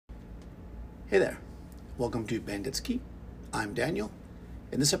Hey there, welcome to Bandit's Keep. I'm Daniel.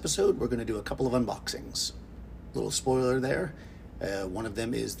 In this episode, we're going to do a couple of unboxings. Little spoiler there, one of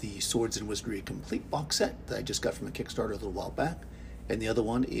them is the Swords and Wizardry Complete box set that I just got from a Kickstarter a little while back, and the other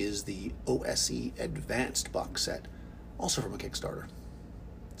one is the OSE Advanced box set, also from a Kickstarter.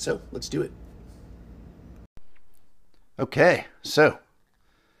 So, let's do it. Okay, so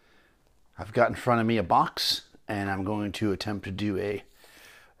I've got in front of me a box, and I'm going to attempt to do a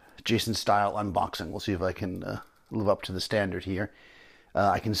Jason-style unboxing. We'll see if I can live up to the standard here.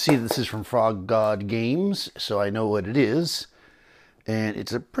 I can see this is from Frog God Games, so I know what it is. And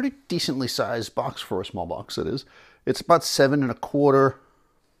it's a pretty decently sized box for a small box, it is. It's about 7 1/4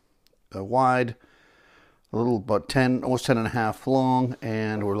 wide, a little about 10, almost 10 1/2 long,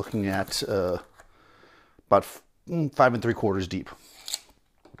 and we're looking at about 5 3/4 deep.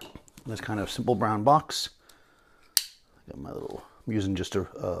 This kind of simple brown box. Got my little, I'm using just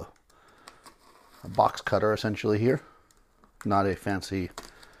a box cutter essentially here, not a fancy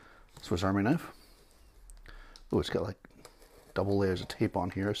Swiss Army knife. Oh, it's got like double layers of tape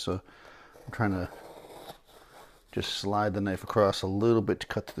on here, so I'm trying to just slide the knife across a little bit to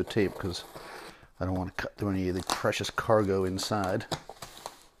cut through the tape because I don't want to cut through any of the precious cargo inside,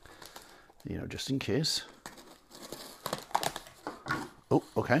 you know, just in case. Oh,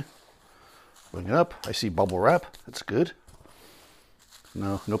 okay. Bring it up. I see bubble wrap. That's good.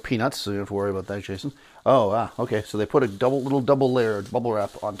 No peanuts, so you don't have to worry about that, Jason. Oh, okay. So they put a little double layer bubble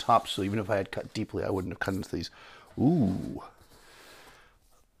wrap on top, so even if I had cut deeply, I wouldn't have cut into these. Ooh.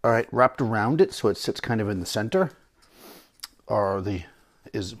 All right, wrapped around it, so it sits kind of in the center,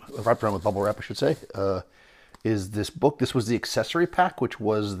 is wrapped around with bubble wrap, I should say, is this book. This was the accessory pack, which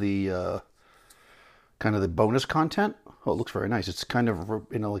was the kind of the bonus content. Oh, it looks very nice. It's kind of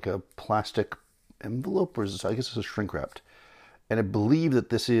in like a plastic envelope, or I guess this is shrink wrapped. And I believe that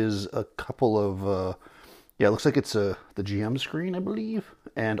this is a couple of, it looks like it's the GM screen, I believe,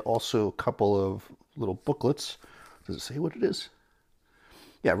 and also a couple of little booklets. Does it say what it is?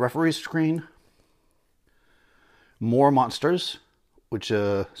 Yeah, referee screen, more monsters, which,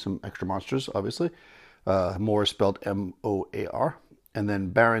 some extra monsters, obviously. More is spelled M-O-A-R. And then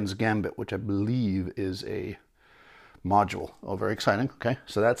Baron's Gambit, which I believe is a module. Oh, very exciting. Okay,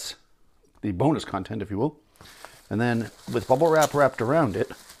 so that's the bonus content, if you will. And then with bubble wrap wrapped around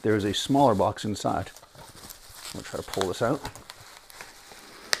it, there's a smaller box inside. I'll try to pull this out.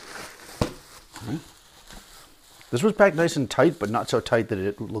 All right. This was packed nice and tight, but not so tight that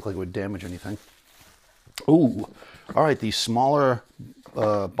it would look like it would damage anything. Ooh, all right. The smaller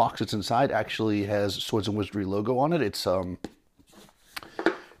box that's inside actually has Swords and Wizardry logo on it. It's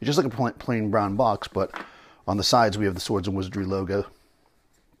just like a plain brown box, but on the sides we have the Swords and Wizardry logo.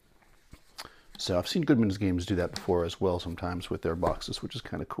 So I've seen Goodman's Games do that before as well sometimes with their boxes, which is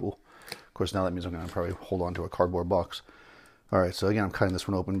kind of cool. Of course, now that means I'm going to probably hold on to a cardboard box. All right, so again, I'm cutting this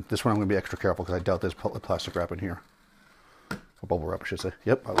one open. This one I'm going to be extra careful because I doubt there's plastic wrap in here. Or bubble wrap, I should say.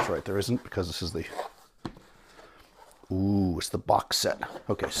 Yep, I was right. There isn't, because this is the... Ooh, it's the box set.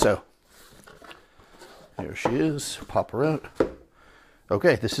 Okay, so here she is. Pop her out.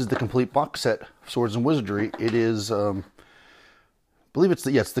 Okay, this is the complete box set, Swords and Wizardry. It is... I believe it's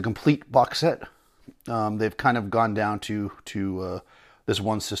the complete box set. They've kind of gone down to this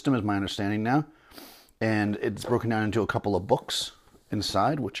one system, is my understanding now, and it's broken down into a couple of books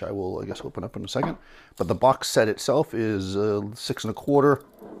inside, which I will, I guess, open up in a second. But the box set itself is 6 1/4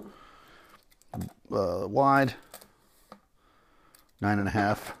 wide, 9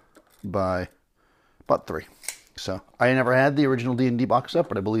 1/2 by about 3. So I never had the original D&D box set,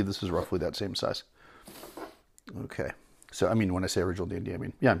 but I believe this is roughly that same size. Okay. So, I mean, when I say original D&D, I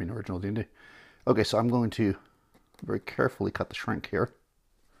mean original D&D. Okay, so I'm going to very carefully cut the shrink here.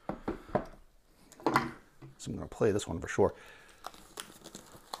 So I'm going to play this one for sure.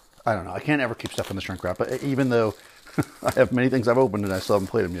 I don't know. I can't ever keep stuff in the shrink wrap, but even though I have many things I've opened and I still haven't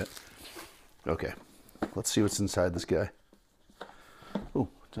played them yet. Okay, let's see what's inside this guy. Oh,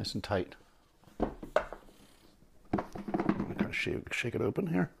 it's nice and tight. I'm going to kind of shake it open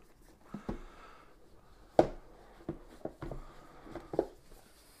here.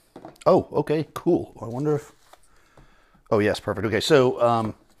 Oh, okay, cool. I wonder if... Oh, yes, perfect. Okay,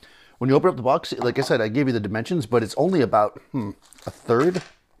 so when you open up the box, like I said, I gave you the dimensions, but it's only about a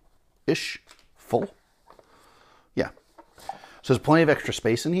third-ish full. Yeah. So there's plenty of extra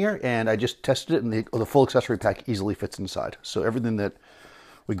space in here, and I just tested it, and the full accessory pack easily fits inside. So everything that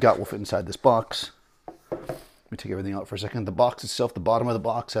we got will fit inside this box. Let me take everything out for a second. The box itself, the bottom of the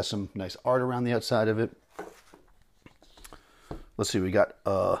box, has some nice art around the outside of it. Let's see, we got...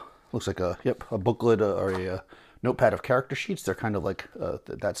 looks like a booklet or a notepad of character sheets. They're kind of like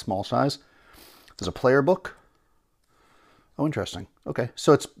that small size. There's a player book. Oh, interesting. Okay,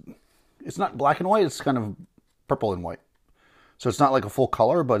 so it's not black and white. It's kind of purple and white. So it's not like a full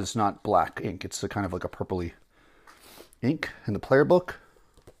color, but it's not black ink. It's kind of like a purpley ink. And the player book,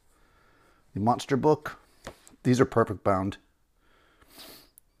 the monster book. These are perfect bound.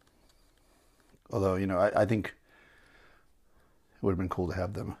 Although, you know, I think it would have been cool to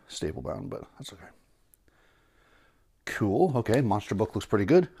have them staple bound, but that's okay. Cool. Okay, monster book looks pretty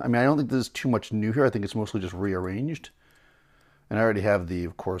good. I mean, I don't think there's too much new here. I think it's mostly just rearranged. And I already have the,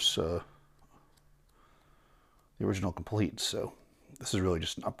 of course, the original complete, so this is really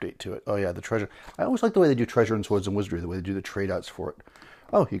just an update to it. Oh yeah, the treasure. I always like the way they do treasure in Swords and Wizardry, the way they do the trade outs for it.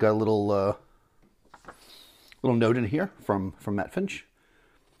 Oh, you got a little note in here from Matt Finch.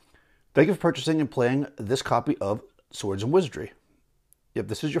 Thank you for purchasing and playing this copy of Swords and Wizardry. If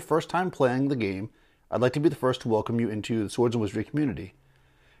this is your first time playing the game, I'd like to be the first to welcome you into the Swords and Wizardry community.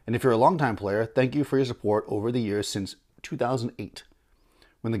 And if you're a longtime player, thank you for your support over the years since 2008,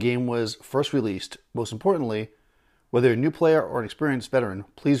 when the game was first released. Most importantly, whether you're a new player or an experienced veteran,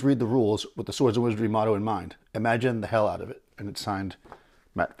 please read the rules with the Swords and Wizardry motto in mind. Imagine the hell out of it. And it's signed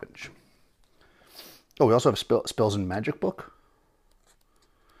Matt Finch. Oh, we also have a Spells and Magic book.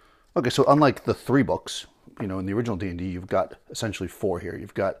 Okay, so unlike the 3 books, you know, in the original D&D, you've got essentially 4 here.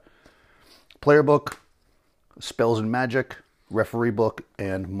 You've got player book, Spells and Magic, referee book,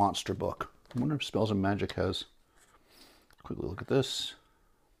 and monster book. I wonder if Spells and Magic has... Quickly look at this.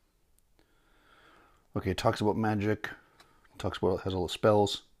 Okay, it talks about magic. It talks about it has all the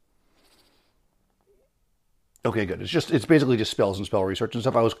spells. Okay, good. It's basically just spells and spell research and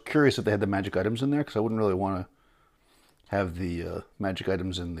stuff. I was curious if they had the magic items in there because I wouldn't really want to have the magic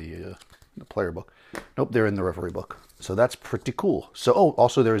items in the player book. Nope, they're in the referee book. So that's pretty cool. So, oh,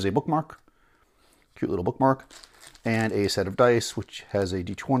 also there is a bookmark. Cute little bookmark. And a set of dice, which has a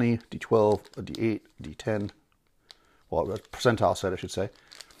D20, D12, a D8, D10. Well, a percentile set, I should say.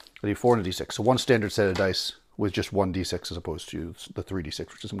 A D4 and a D6. So one standard set of dice with just one D6 as opposed to the 3 D6,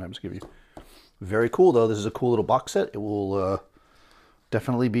 which they sometimes give you. Very cool, though. This is a cool little box set. It will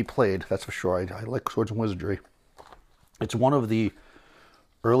definitely be played, that's for sure. I like Swords and Wizardry. It's one of the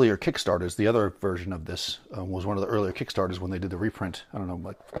earlier Kickstarters. The other version of this was one of the earlier Kickstarters when they did the reprint, I don't know,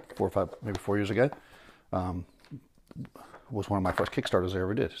 like 4 or 5, maybe 4 years ago. Was one of my first Kickstarters I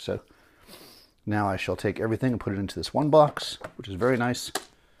ever did. So now I shall take everything and put it into this one box, which is very nice.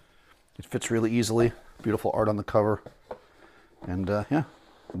 It fits really easily. Beautiful art on the cover. And yeah,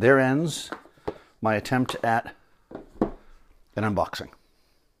 there ends my attempt at an unboxing.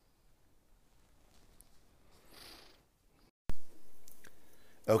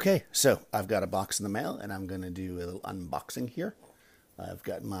 Okay, so I've got a box in the mail, and I'm going to do a little unboxing here. I've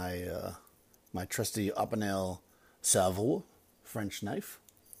got my my trusty Opinel Savoie French knife.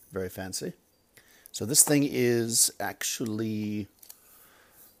 Very fancy. So this thing is actually,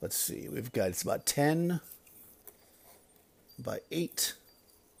 let's see, it's about 10 by 8,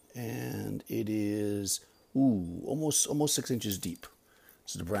 and it is, almost 6 inches deep.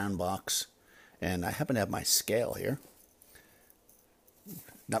 This is a brown box, and I happen to have my scale here.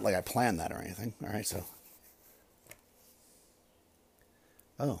 Not like I planned that or anything. All right, so,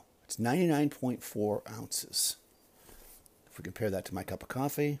 oh, it's 99.4 ounces. If we compare that to my cup of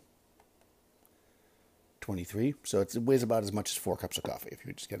coffee, 23. So it weighs about as much as 4 cups of coffee, if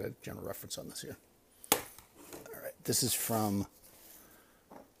you just get a general reference on this here. All right, this is from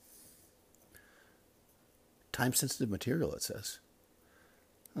time-sensitive material, it says.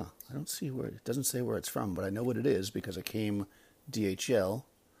 Oh, I don't see where, it doesn't say where it's from, but I know what it is because it came DHL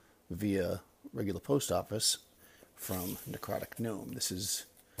via regular post office from Necrotic Gnome. This is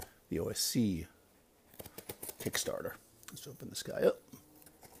the OSC Kickstarter. Let's open this guy up.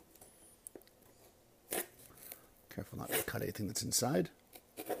 Careful not to cut anything that's inside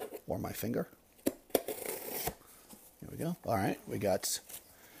or my finger. Here we go. All right,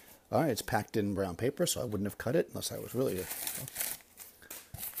 it's packed in brown paper, so I wouldn't have cut it unless I was really...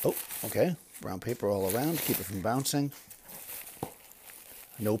 Oh, okay. Brown paper all around, keep it from bouncing.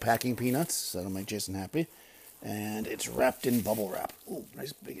 No packing peanuts, so that'll make Jason happy. And it's wrapped in bubble wrap. Ooh,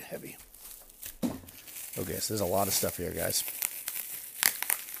 nice, big, heavy. Okay, so there's a lot of stuff here, guys.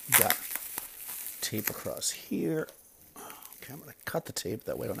 Got tape across here. Okay, I'm going to cut the tape.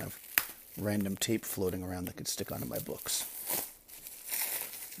 That way I don't have random tape floating around that could stick onto my books.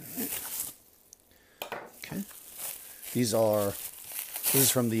 All right. Okay. This is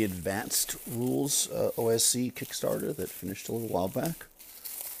from the Advanced Rules OSC Kickstarter that finished a little while back.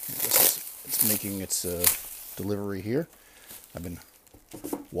 I guess it's making its delivery here. I've been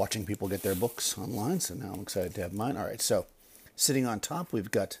watching people get their books online, so now I'm excited to have mine. All right, so sitting on top,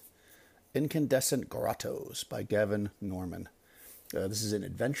 we've got Incandescent Grottos by Gavin Norman. This is an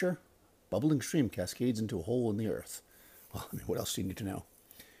adventure. Bubbling stream cascades into a hole in the earth. Well, I mean, what else do you need to know?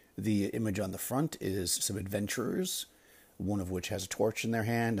 The image on the front is some adventurers, one of which has a torch in their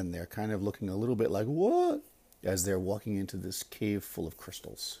hand, and they're kind of looking a little bit like, what? As they're walking into this cave full of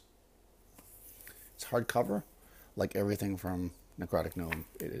crystals. It's hardcover, like everything from Necrotic Gnome.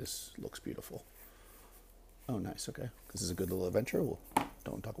 Looks beautiful. Oh, nice, okay. This is a good little adventure. We'll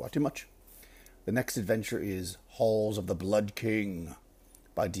don't talk about too much. The next adventure is Halls of the Blood King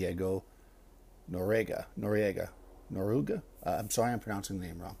by Diego Noriega. Noruga? I'm sorry I'm pronouncing the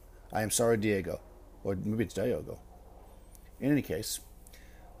name wrong. I am sorry, Diego. Or maybe it's Diogo. In any case,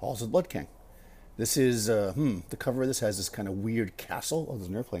 Halls of the Blood King. This is, the cover of this has this kind of weird castle. Oh, there's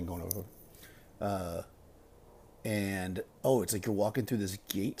an airplane going over. It's like you're walking through this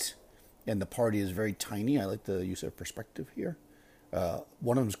gate, and the party is very tiny. I like the use of perspective here.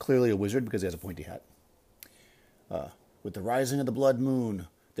 One of them is clearly a wizard because he has a pointy hat. With the rising of the blood moon,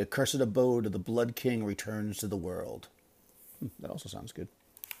 the cursed abode of the Blood King returns to the world. That also sounds good.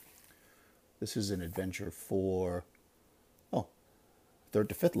 This is an adventure for, 3rd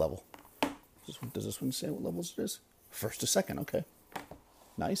to 5th level. Does this one say what levels it is? 1st to 2nd, okay.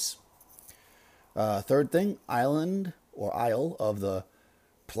 Nice. Third thing, Isle of the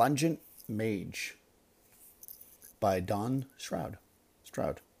Plangent Mage by Don Stroud.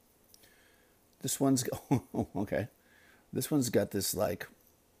 This one's, okay. This one's got this, like,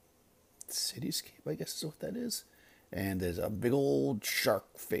 cityscape, I guess is what that is. And there's a big old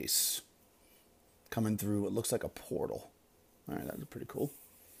shark face coming through. It looks like a portal. All right, that's pretty cool.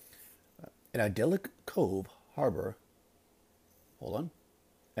 An idyllic cove harbors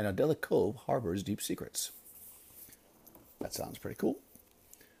deep secrets. That sounds pretty cool.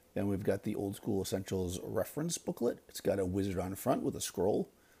 Then we've got the Old School Essentials reference booklet. It's got a wizard on front with a scroll.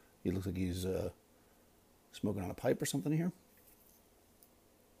 He looks like he's smoking on a pipe or something here.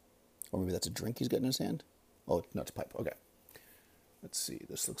 Or maybe that's a drink he's got in his hand. Oh, no, it's a pipe. Okay. Let's see.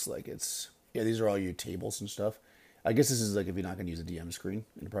 This looks like it's... Yeah, these are all your tables and stuff. I guess this is like if you're not going to use a DM screen.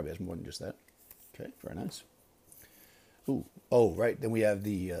 And it probably has more than just that. Okay, very nice. Ooh. Oh, right. Then we have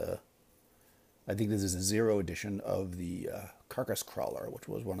the... I think this is a 0 edition of the Carcass Crawler, which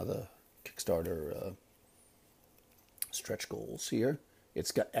was one of the Kickstarter stretch goals here.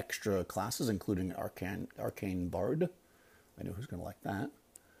 It's got extra classes, including Arcane Bard. I know who's going to like that.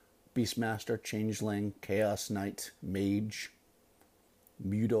 Beastmaster, Changeling, Chaos Knight, Mage,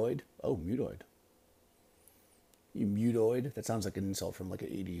 Mutoid. Oh, Mutoid. You Mutoid. That sounds like an insult from like an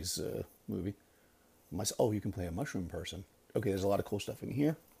 80s movie. You can play a mushroom person. Okay, there's a lot of cool stuff in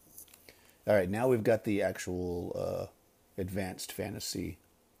here. All right, now we've got the actual advanced fantasy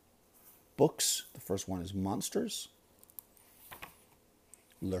books. The first one is Monsters.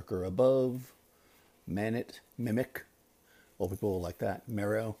 Lurker Above. Manet, Mimic. Oh, people will like that.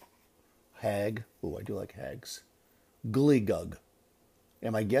 Marrow. Hag. Oh, I do like hags. Gullygug.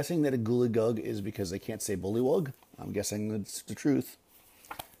 Am I guessing that a Gullygug is because they can't say bullywug? I'm guessing that's the truth.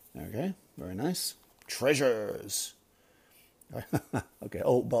 Okay, very nice. Treasures. Okay.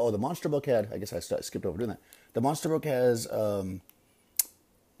 The monster book had... I guess I skipped over doing that. The monster book has...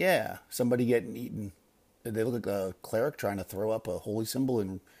 somebody getting eaten. They look like a cleric trying to throw up a holy symbol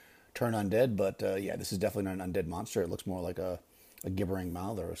and turn undead. But this is definitely not an undead monster. It looks more like a gibbering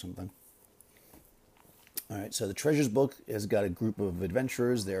mouther or something. All right. So the treasures book has got a group of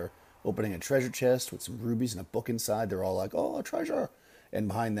adventurers. They're opening a treasure chest with some rubies and a book inside. They're all like, "Oh, a treasure!" And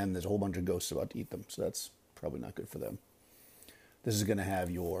behind them, there's a whole bunch of ghosts about to eat them. So that's probably not good for them. This is going to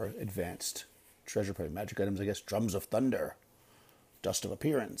have your advanced treasure party magic items, I guess. Drums of Thunder, Dust of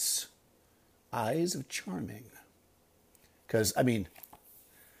Appearance, Eyes of Charming. Because, I mean,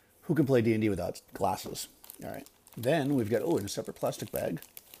 who can play D&D without glasses? All right. Then we've got, in a separate plastic bag.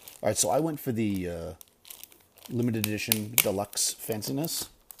 All right, so I went for the limited edition deluxe fanciness.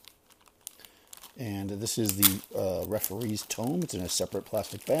 And this is the referee's tome. It's in a separate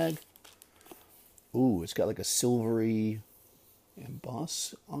plastic bag. Ooh, it's got like a silvery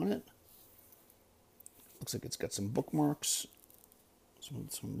emboss on it. Looks like it's got some bookmarks. Some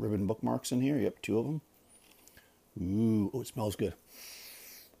ribbon bookmarks in here. Yep, 2 of them. Ooh, it smells good.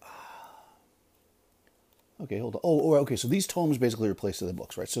 Okay, hold on. Okay, so these tomes basically replace the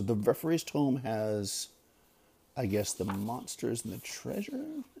books, right? So the referee's tome has, I guess, the monsters and the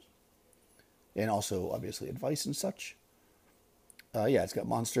treasure. And also, obviously, advice and such. It's got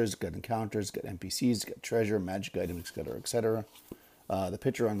monsters, it's got encounters, it's got NPCs, it's got treasure, magic items, etc., etc. The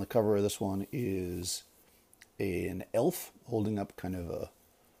picture on the cover of this one is an elf holding up kind of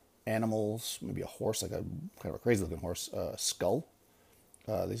animals, maybe a horse, like a kind of a crazy looking horse, skull.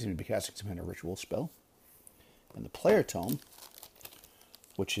 They seem to be casting some kind of ritual spell. And the player tome,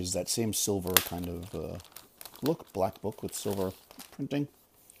 which is that same silver kind of look, black book with silver printing.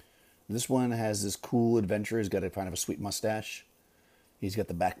 This one has this cool adventure. He's got a kind of a sweet mustache. He's got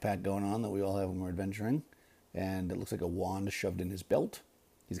the backpack going on that we all have when we're adventuring. And it looks like a wand shoved in his belt.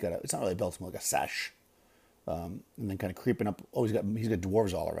 He's got it's not really a belt, it's more like a sash. And then kind of creeping up. Oh, he's got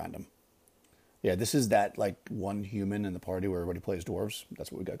dwarves all around him. Yeah, this is that like one human in the party where everybody plays dwarves.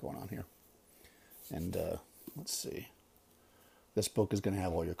 That's what we got going on here. And let's see. This book is going to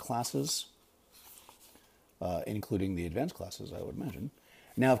have all your classes, including the advanced classes, I would imagine.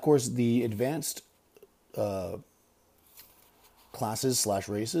 Now, of course, the advanced classes /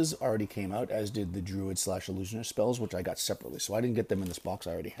 races already came out, as did the druid / illusionist spells, which I got separately. So I didn't get them in this box.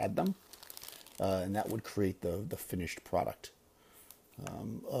 I already had them. And that would create the finished product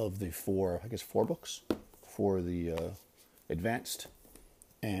of the four books for the advanced,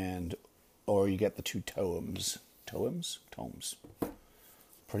 or you get the 2 tomes. Tomes.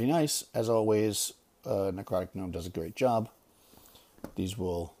 Pretty nice. As always, Necrotic Gnome does a great job. These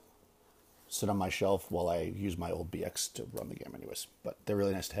will sit on my shelf while I use my old BX to run the game anyways. But they're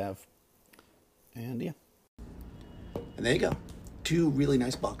really nice to have. And yeah. And there you go. 2 really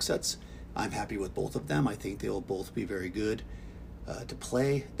nice box sets. I'm happy with both of them. I think they'll both be very good to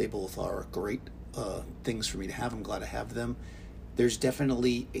play. They both are great things for me to have. I'm glad I have them. There's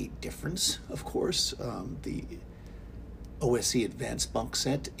definitely a difference, of course. The OSC Advanced box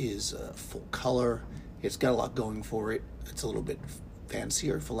set is full color. It's got a lot going for it. It's a little bit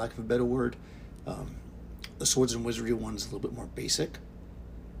fancier, for lack of a better word. The Swords and Wizardry one's a little bit more basic.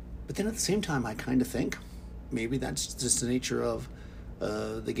 But then at the same time, I kind of think maybe that's just the nature of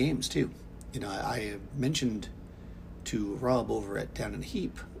the games too. You know, I mentioned to Rob over at Down in a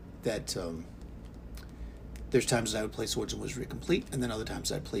Heap that there's times that I would play Swords and Wizardry Complete, and then other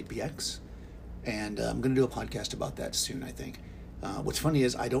times I'd play BX. And I'm going to do a podcast about that soon, I think. What's funny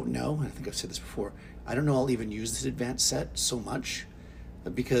is I don't know, and I think I've said this before, I don't know I'll even use this advanced set so much,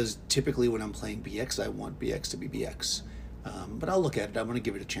 because typically when I'm playing BX, I want BX to be BX. But I'll look at it. I'm going to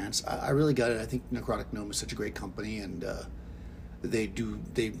give it a chance. I really got it. I think Necrotic Gnome is such a great company, and they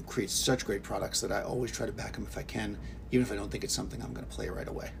create such great products that I always try to back them if I can, even if I don't think it's something I'm going to play right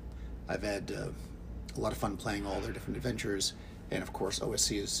away. I've had a lot of fun playing all their different adventures, and of course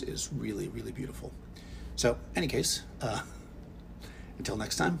OSC is really, really beautiful. So, any case, until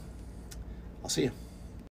next time, I'll see you.